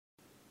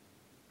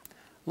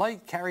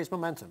Light carries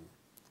momentum.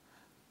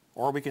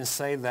 Or we can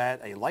say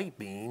that a light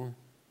beam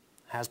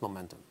has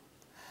momentum.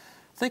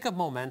 Think of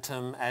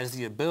momentum as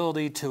the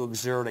ability to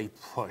exert a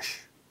push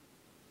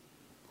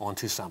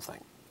onto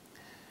something.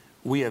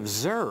 We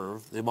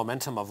observe the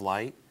momentum of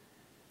light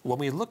when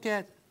we look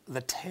at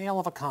the tail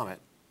of a comet.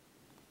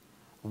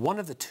 One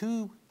of the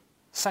two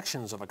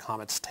sections of a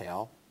comet's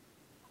tail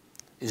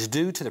is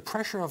due to the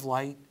pressure of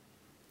light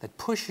that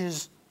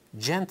pushes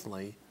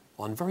gently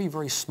on very,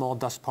 very small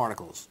dust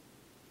particles.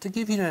 To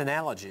give you an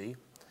analogy,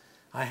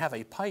 I have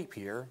a pipe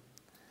here,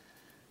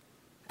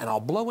 and I'll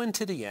blow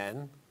into the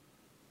end,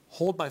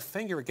 hold my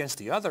finger against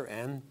the other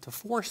end to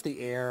force the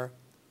air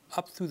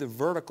up through the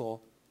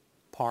vertical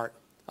part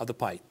of the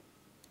pipe,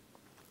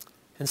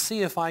 and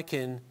see if I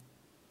can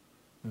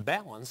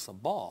balance a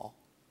ball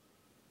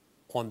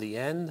on the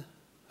end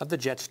of the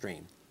jet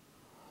stream.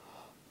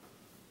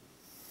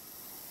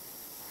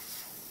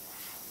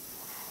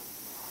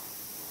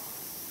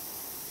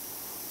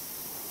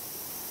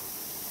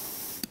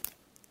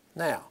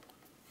 Now,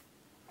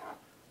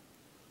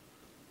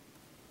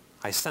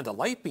 I send a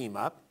light beam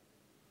up,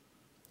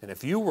 and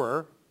if you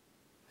were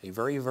a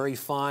very, very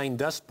fine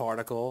dust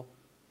particle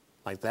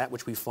like that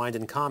which we find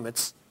in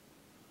comets,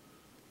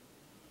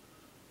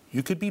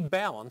 you could be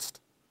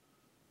balanced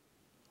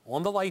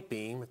on the light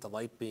beam if the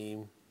light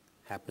beam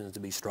happens to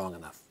be strong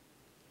enough.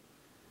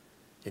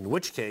 In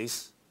which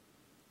case,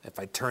 if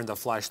I turn the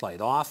flashlight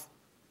off,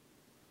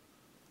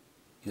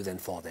 you then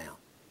fall down.